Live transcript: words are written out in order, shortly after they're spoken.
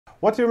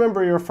What do you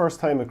remember your first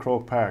time at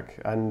Croke Park?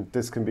 And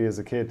this can be as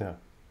a kid now.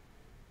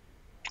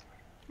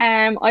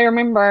 I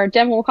remember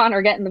Gemma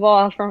O'Connor getting the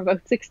ball from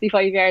about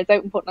 65 yards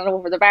out and putting it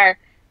over the bar.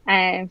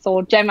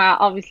 So Gemma,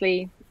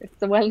 obviously,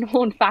 it's a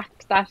well-known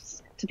fact that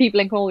to people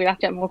in Colby that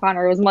Gemma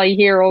O'Connor was my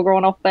hero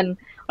growing up, and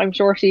I'm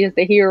sure she is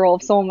the hero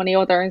of so many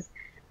others.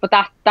 But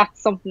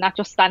that's something that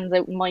just stands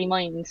out in my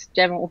mind.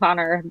 Gemma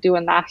O'Connor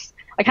doing that.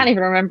 I can't Yeah.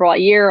 even remember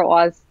what year it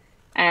was.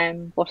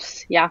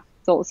 But yeah,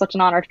 so it was such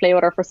an honour to play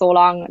with her for so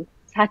long, and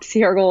had to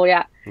see her go.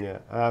 Yeah.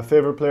 Yeah.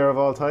 Favorite player of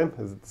all time?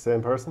 Is it the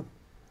same person?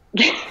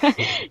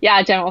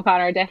 Yeah, Gemma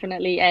O'Connor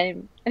definitely. I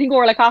think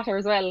Orla Cotter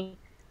as well.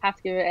 Have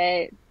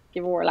to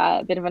give Orla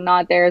a bit of a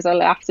nod there as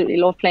well. I absolutely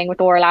love playing with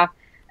Orla,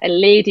 a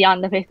lady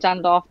on the pitch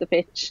and off the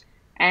pitch,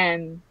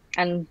 and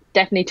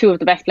definitely two of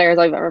the best players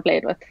I've ever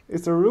played with.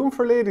 Is there room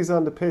for ladies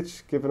on the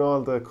pitch, given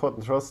all the cut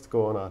and thrust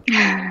going on?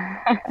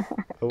 I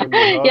wouldn't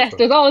have thought Yes, so.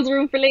 there's always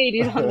room for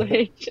ladies on the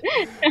pitch.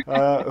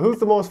 Who's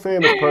the most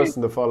famous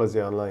person that follows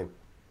you online?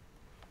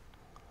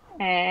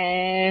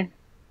 Uh,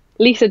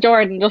 Lisa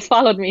Jordan just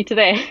followed me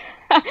today,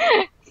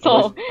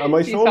 so Am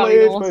I she's showing my probably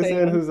the age most by saying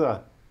famous. who's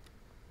that?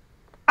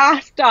 Ah,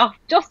 stop!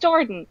 Just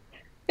Jordan,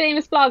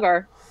 famous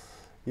blogger.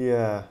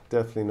 Yeah,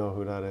 definitely know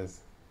who that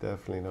is.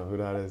 Definitely know who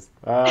that is.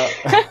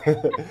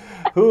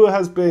 Who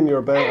has been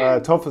your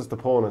toughest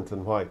opponent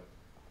and why?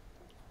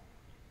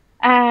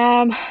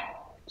 Um,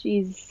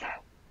 Jeez.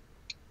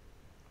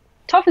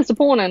 Toughest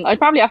opponent, I'd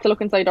probably have to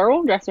look inside our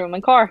own dressing room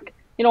in Cork.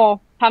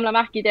 Pamela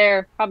Mackey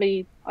there,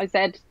 probably I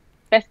said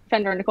best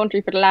defender in the country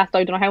for the last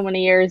I don't know how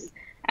many years.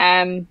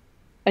 Um,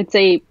 I'd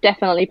say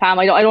definitely Pam.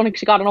 I don't think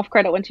she got enough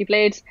credit when she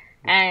played.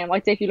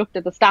 I'd say if you looked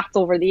at the stats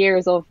over the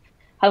years of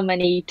how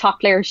many top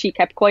players she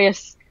kept quiet,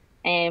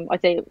 I'd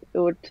say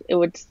it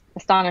would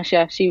astonish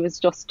you. She was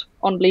just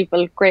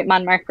unbelievable, great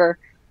man marker.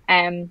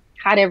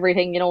 Had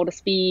everything, the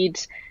speed,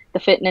 the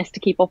fitness to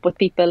keep up with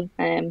people.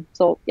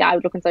 So yeah, I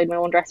would look inside my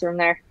own dressing room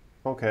there.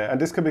 Okay, and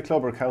this could be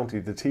club or county.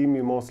 The team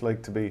you most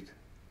like to beat.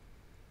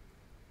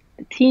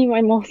 Team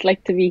I most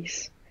like to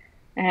beat.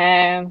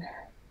 Um,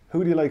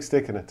 Who do you like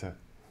sticking it to?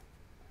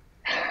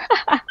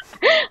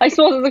 I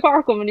suppose as a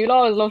Cork woman, you'll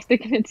always love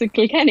sticking it to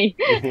Kilkenny.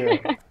 Yeah.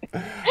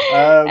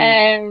 Um,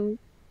 um,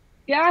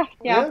 yeah,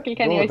 yeah, go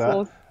Kilkenny, with I that.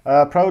 suppose.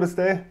 Proudest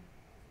day?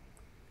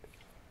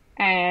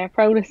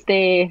 Proudest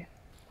day,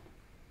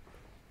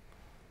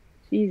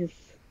 Jesus.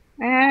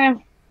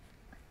 Um,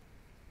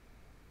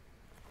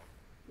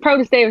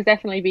 Proudest day was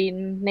definitely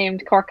being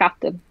named Cork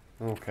captain.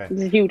 Okay. It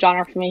was a huge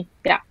honour for me.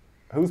 Yeah.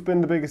 Who's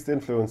been the biggest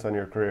influence on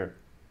your career?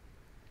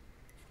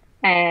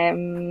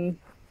 Um,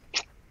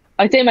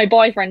 I'd say my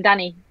boyfriend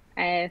Danny.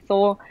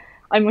 So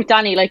I'm with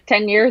Danny like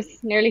 10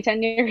 years, nearly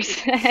 10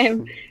 years.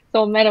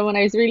 So I met him when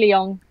I was really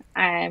young.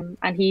 And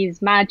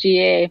he's mad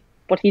GA,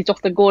 but he's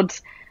just a good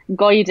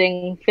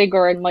guiding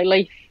figure in my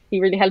life. He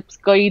really helps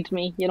guide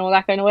me,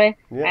 that kind of way.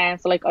 Yeah.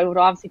 And so like I would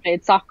obviously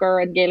played soccer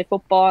and Gaelic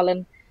football,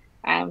 and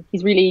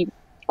he's really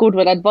good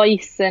with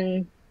advice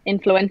and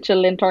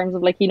influential in terms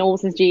of like he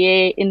knows his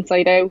GA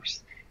inside out.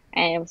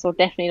 So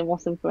definitely the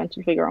most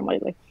influential figure in my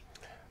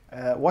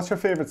life. What's your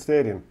favourite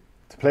stadium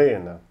to play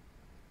in now?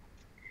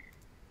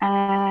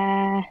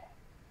 Uh,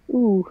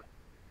 Ooh,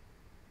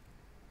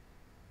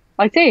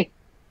 I'd say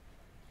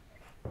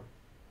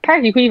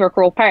Parky Weaver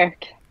Crow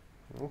Park.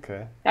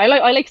 Okay. I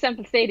like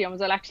Semple Stadium as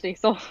well, actually.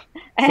 So,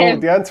 So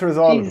the answer is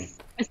all of them. geez,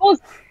 I suppose,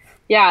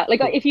 yeah.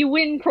 Like if you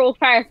win Crow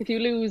Park, if you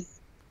lose,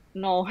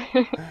 no.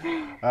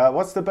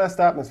 What's the best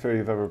atmosphere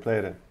you've ever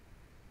played in?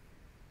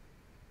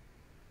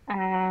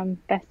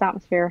 Best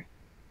atmosphere.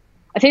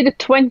 I'd say the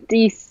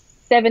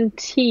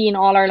 2017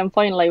 All Ireland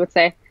final. I would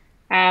say.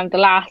 The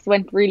last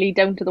went really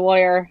down to the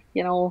wire.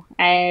 It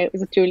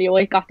was Julia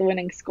White got the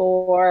winning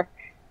score.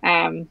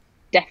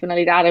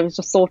 Definitely that. It was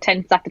just so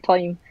tense at the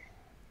time.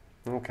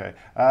 Okay.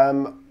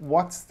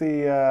 What's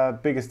the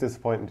biggest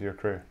disappointment to your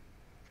career?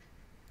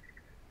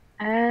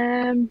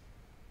 Um,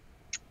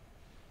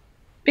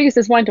 Biggest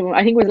disappointment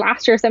I think was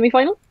last year's semi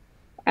final.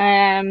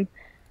 Um,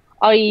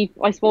 I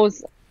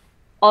suppose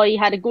I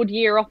had a good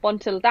year up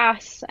until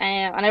that,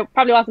 and I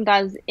probably wasn't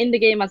as in the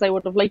game as I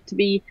would have liked to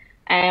be.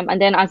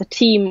 And then as a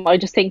team, I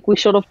just think we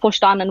should have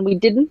pushed on and we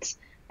didn't.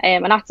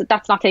 And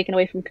that's not taken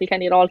away from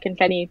Kilkenny at all.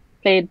 Kilkenny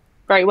played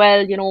very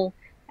well,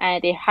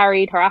 they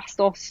harried, harassed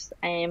us.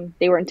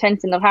 They were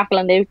intense in the tackle,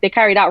 and they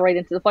carried that right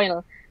into the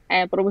final.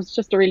 But it was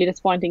just a really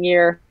disappointing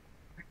year.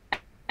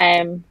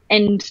 End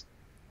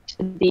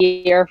to the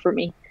year for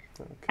me.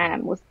 Okay.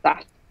 Was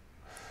that.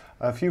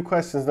 A few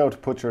questions now to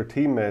put your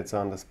teammates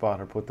on the spot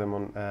or put them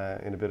on,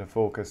 in a bit of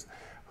focus.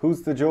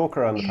 Who's the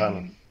joker on the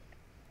panel?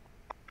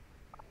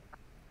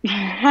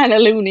 Hannah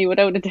Looney,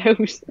 without a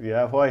doubt.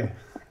 Yeah, why?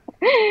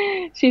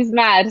 She's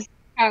mad.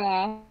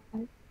 Hannah.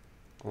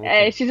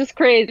 Okay. She's just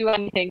crazy with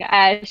anything.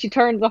 She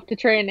turns up to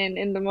training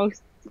in the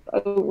most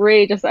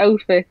outrageous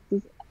outfits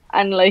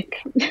and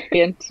like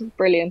brilliant,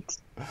 brilliant.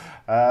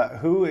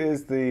 Who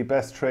is the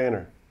best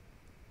trainer?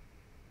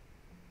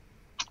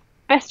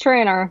 Best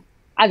trainer,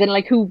 as in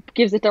like who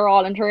gives it their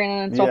all in training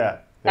and stuff, Yeah,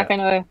 that yeah.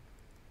 kind of.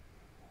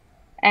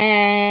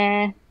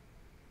 Uh,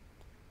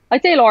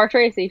 I'd say Laura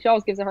Tracy. She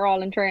always gives it her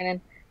all in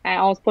training and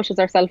always pushes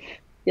herself,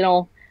 you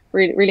know,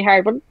 really, really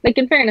hard. But like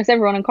in fairness,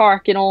 everyone in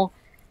Cork, you know,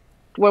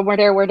 when we're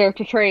there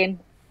to train.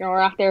 You know, we're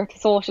not there to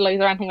socialise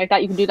or anything like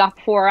that. You can do that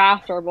before or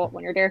after, but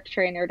when you're there to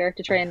train, you're there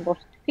to train. But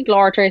I think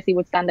Laura Tracy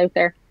would stand out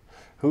there.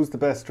 Who's the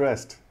best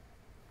dressed?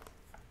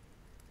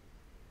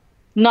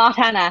 Not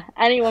Hannah.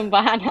 Anyone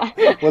but Hannah.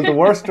 Well, the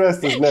worst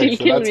dressed is next, She'll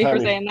so kill that's me for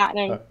Hanny. saying that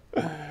now.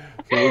 So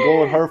we'll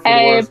go with her for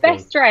the worst one.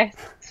 Best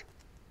dressed.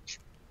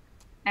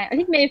 I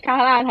think Maeve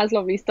Callahan has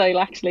lovely style,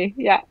 actually.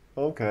 Yeah.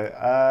 Okay,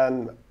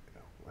 and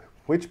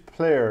which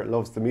player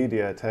loves the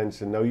media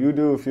attention? Now you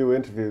do a few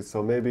interviews,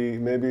 so maybe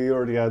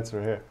you're the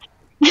answer here.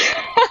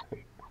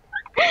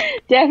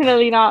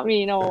 Definitely not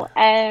me, no.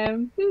 I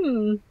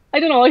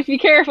don't know. I have to be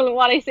careful of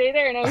what I say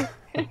there now.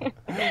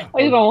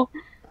 I don't know.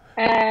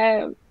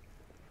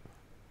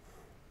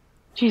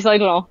 Jeez, I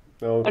don't know.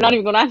 Okay. I'm not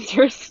even going to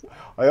answer it.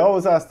 I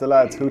always ask the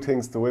lads who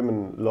thinks the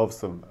women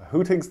loves them.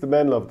 Who thinks the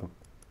men love them?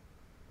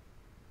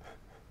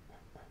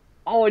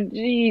 Oh,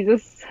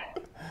 Jesus.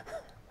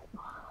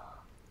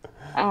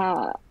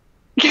 I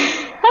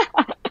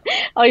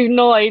have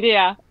no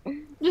idea.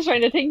 I'm just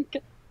trying to think.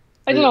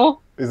 I don't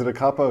know. Is it a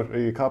cop out? Are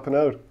you copping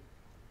out?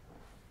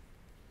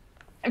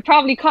 I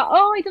probably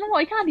oh, I don't know.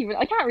 I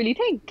can't really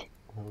think.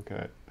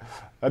 Okay.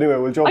 Anyway,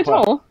 we'll jump I don't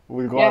back. know.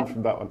 We'll go Yeah. on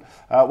from that one.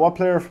 What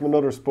player from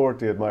another sport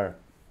do you admire?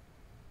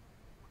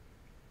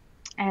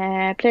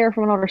 Player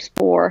from another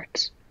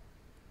sport.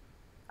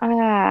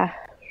 I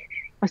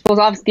suppose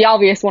obviously the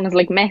obvious one is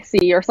like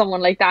Messi or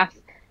someone like that.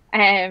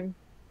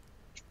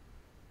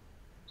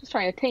 Just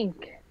trying to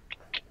think.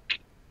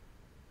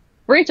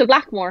 Rachel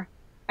Blackmore,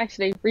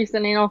 actually,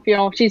 recently enough, you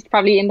know, she's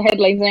probably in the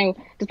headlines now.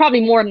 There's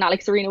probably more than that,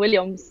 like Serena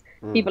Williams,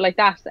 people like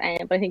that.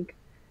 But I think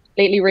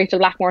lately Rachel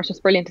Blackmore is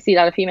just brilliant to see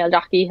that a female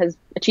jockey has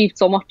achieved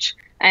so much,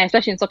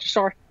 especially in such a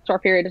short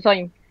period of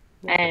time.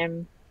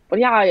 But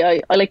yeah,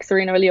 I like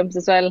Serena Williams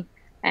as well.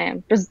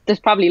 There's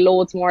probably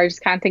loads more I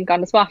just can't think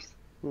on the spot.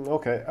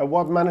 Okay.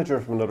 What manager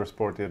from another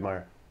sport do you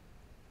admire?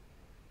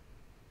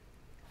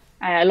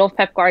 I love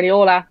Pep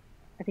Guardiola.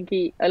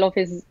 I love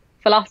his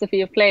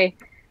philosophy of play.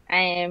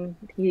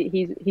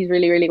 He's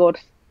really, really good.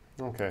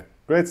 Okay.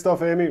 Great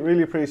stuff, Amy.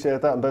 Really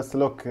appreciate that, and best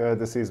of luck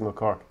this season with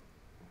Cork.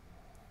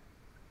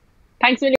 Thanks a million.